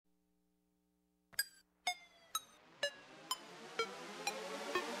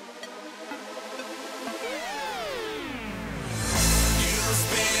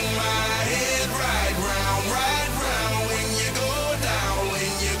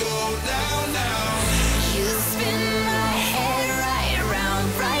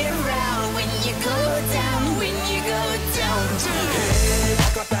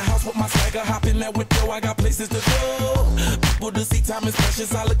got places to go. People to see, time is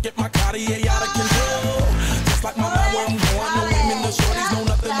precious. I look at my Cartier out of control. Just like my mind where I'm going. The women, the shorties know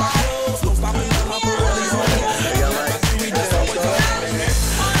nothing but clothes. Don't stop until my parolee's home. We just always go.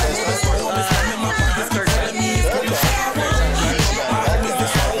 My pockets keep telling me it's gonna shower. My homies,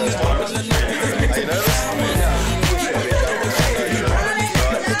 this phone is bumping the night. It's meant to be shower.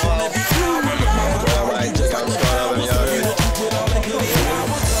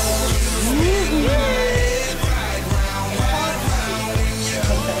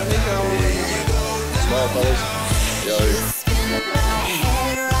 Yo.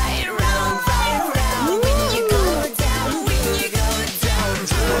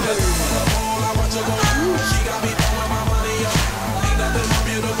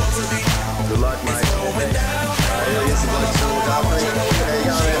 Good luck, mate.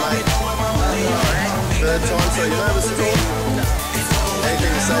 Third time, so you nervous at all?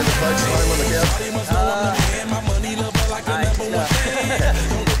 Anything to say to the folks home on the couch?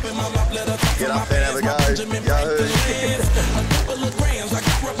 Get up there and have a go. Yahoo.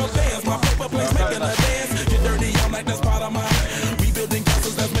 Rebuilding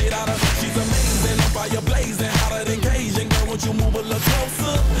castles that's made out of. She's amazing, fire blazing, hotter than Cajun. Girl, won't you move a little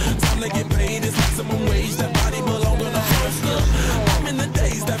closer? Time to get paid, it's maximum wage. That body belong on a poster. I'm in the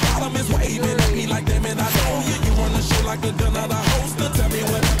days, that bottom is waving at me like damn it, I know you. You run the show like a gun out of holster. Tell me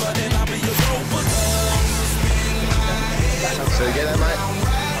whatever, then I'll be your gopher. So you get that, mate?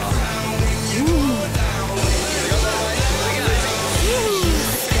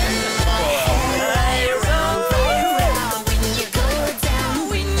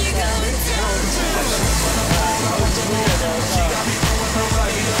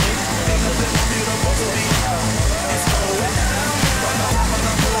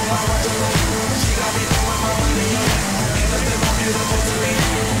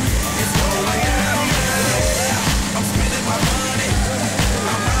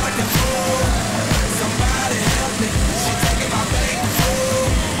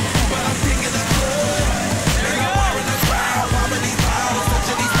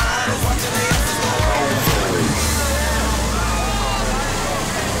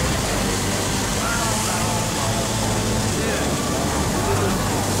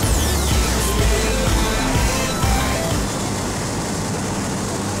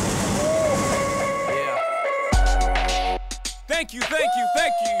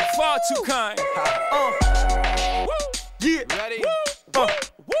 Thank you, far too kind. Yeah. Ready?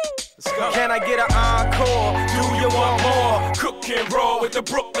 Let's go. Can I get an encore? Do you want more? Cook and roll with the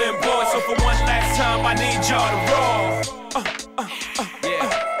Brooklyn boys. So for one last time, I need y'all to roll. Yeah.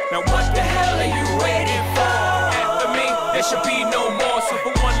 Now what the hell are you waiting for? After me, there should be no more. So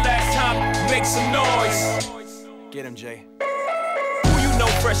for one last time, make some noise. Get him, Jay. Who you know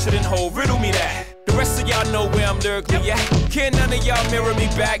fresher than Ho? Riddle me that. The rest of y'all know where I'm lyrically at. Can none of y'all mirror me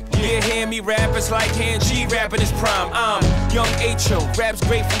back? Yeah, hear me rap, it's like hearing G rap in his prime. I'm young H.O., rap's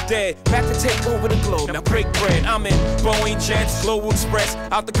Grateful Dead. Back to take over the globe, now break bread. I'm in Boeing Jets, Global Express.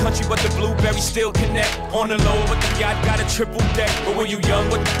 Out the country, but the blueberries still connect. On the low, but the yacht got a triple deck. But when you young,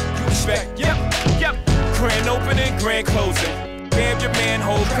 what you expect? Yep. Grand opening, grand closing. Bam your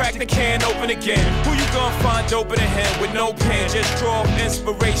manhole, crack the can open again. Who you gonna find open in him with no pen? Just draw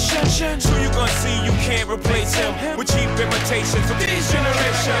inspiration. Who you gonna see you can't replace him with cheap imitations of these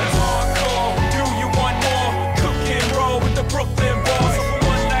generations? Hardcore, do you want more? Cook and roll with the Brooklyn boys. So for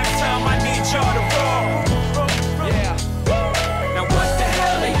one last time, I need y'all to roll. Yeah. Now what the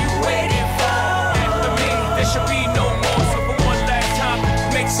hell are you waiting for? After me, there should be no more. So for one last time,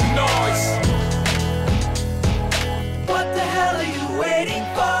 make some noise. What the hell are you waiting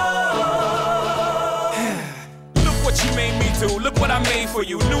for? Look what you made me do, look what I made for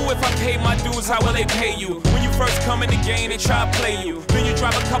you. Knew if I paid my dues, how will they pay you? When you first come in the game, they try to play you. Then you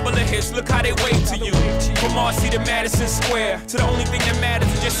drive a couple of hits, look how they wave to you. From Marcy to Madison Square, to the only thing that matters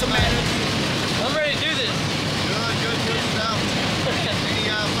is just a matter of... I'm ready to do this. Good stuff. Any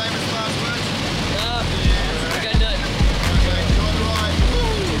famous last words? I got nothing. Okay, enjoy the ride.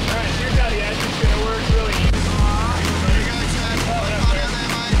 Alright, here's how the action's gonna work really easy. There you go, Chad. Fun out there, mate.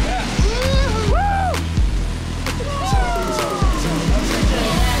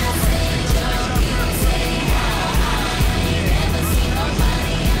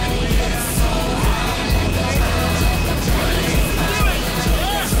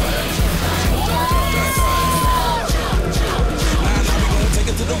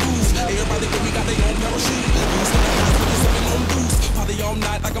 all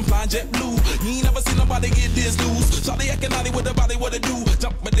night like I'm flying jet blue. You ain't never seen nobody get this loose. Shawty acting naughty with the body, what it do?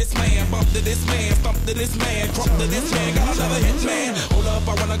 Jump with this man, bump to this man, stump to this man, crump to this man. Got another hit man. Hold up,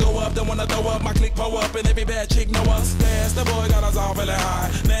 I wanna go up, don't wanna throw up. My click pull up and every bad chick know us. That's the boy got us all feeling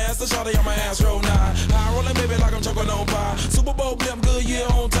high. Nasty shawty on my ass roll 9. High rolling baby like I'm choking on pie. Super Bowl blimp, good year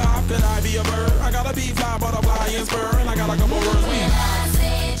on top. Could I be a bird? I gotta be fly, butterfly and spur. And I got a couple words. When I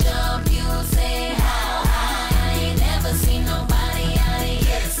say jump, you say how high. I ain't never seen nobody out here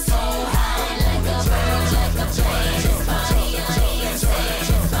get so high. Like a bird, like a plane. His body on the insane.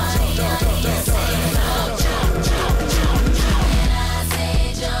 His body on the insane. Jump, jump, jump, jump. When I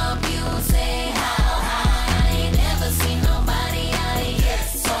say jump, you say how high. I ain't never seen nobody out here get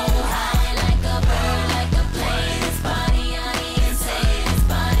so high. Like a bird, like a plane. His body on the insane. His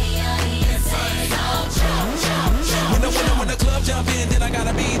body on the insane. Jump, jump, jump, jump. When the club jump in, then I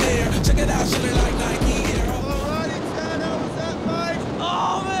gotta be there. Check it out, shit like Nike here. Alrighty, Stan, how was that, mate?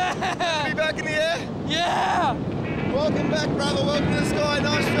 Oh, man! Be back in the air? Yeah! Welcome back, brother. Welcome to the sky.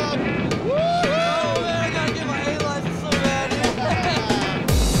 Nice job. Oh, man, I gotta get my A license so bad.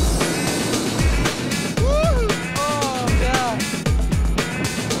 Oh, God.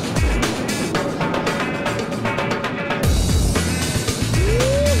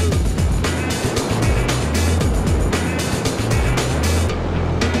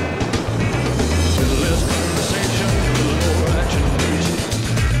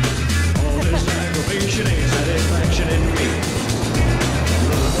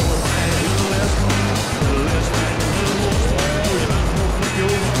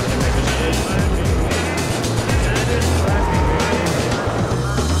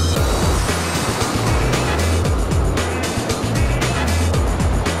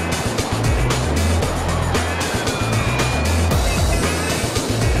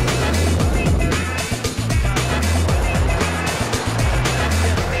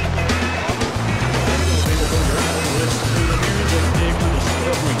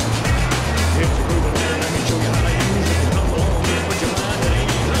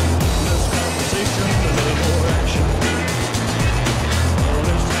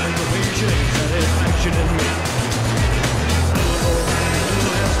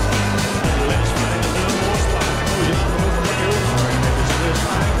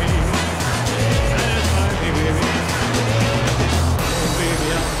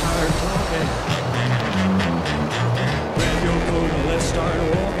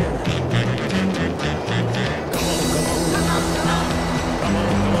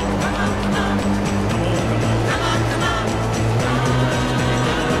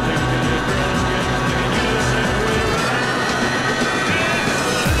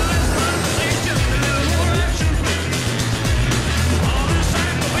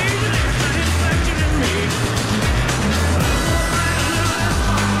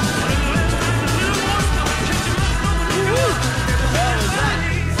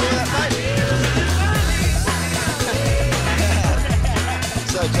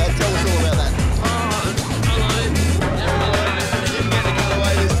 So, Chad, tell us all about that. You didn't get the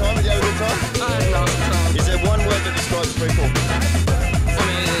cutaway this time. Did you have a good time? Is there one word that describes freefall?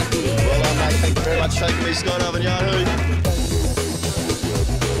 Well done, mate. Thank you very much for taking me skydiving, Yahoo.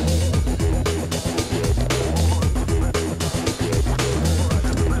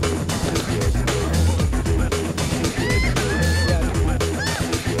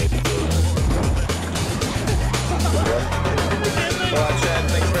 Alright, Chad,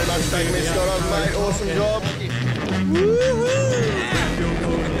 thanks very much for taking me skydiving, mate. Awesome job.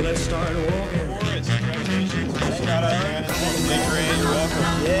 Let's start walking.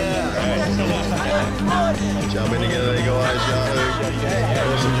 Yeah. Jump in together, you guys, Yahoo.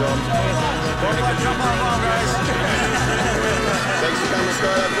 Awesome job. Thanks for coming to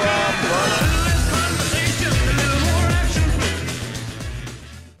Skydiving.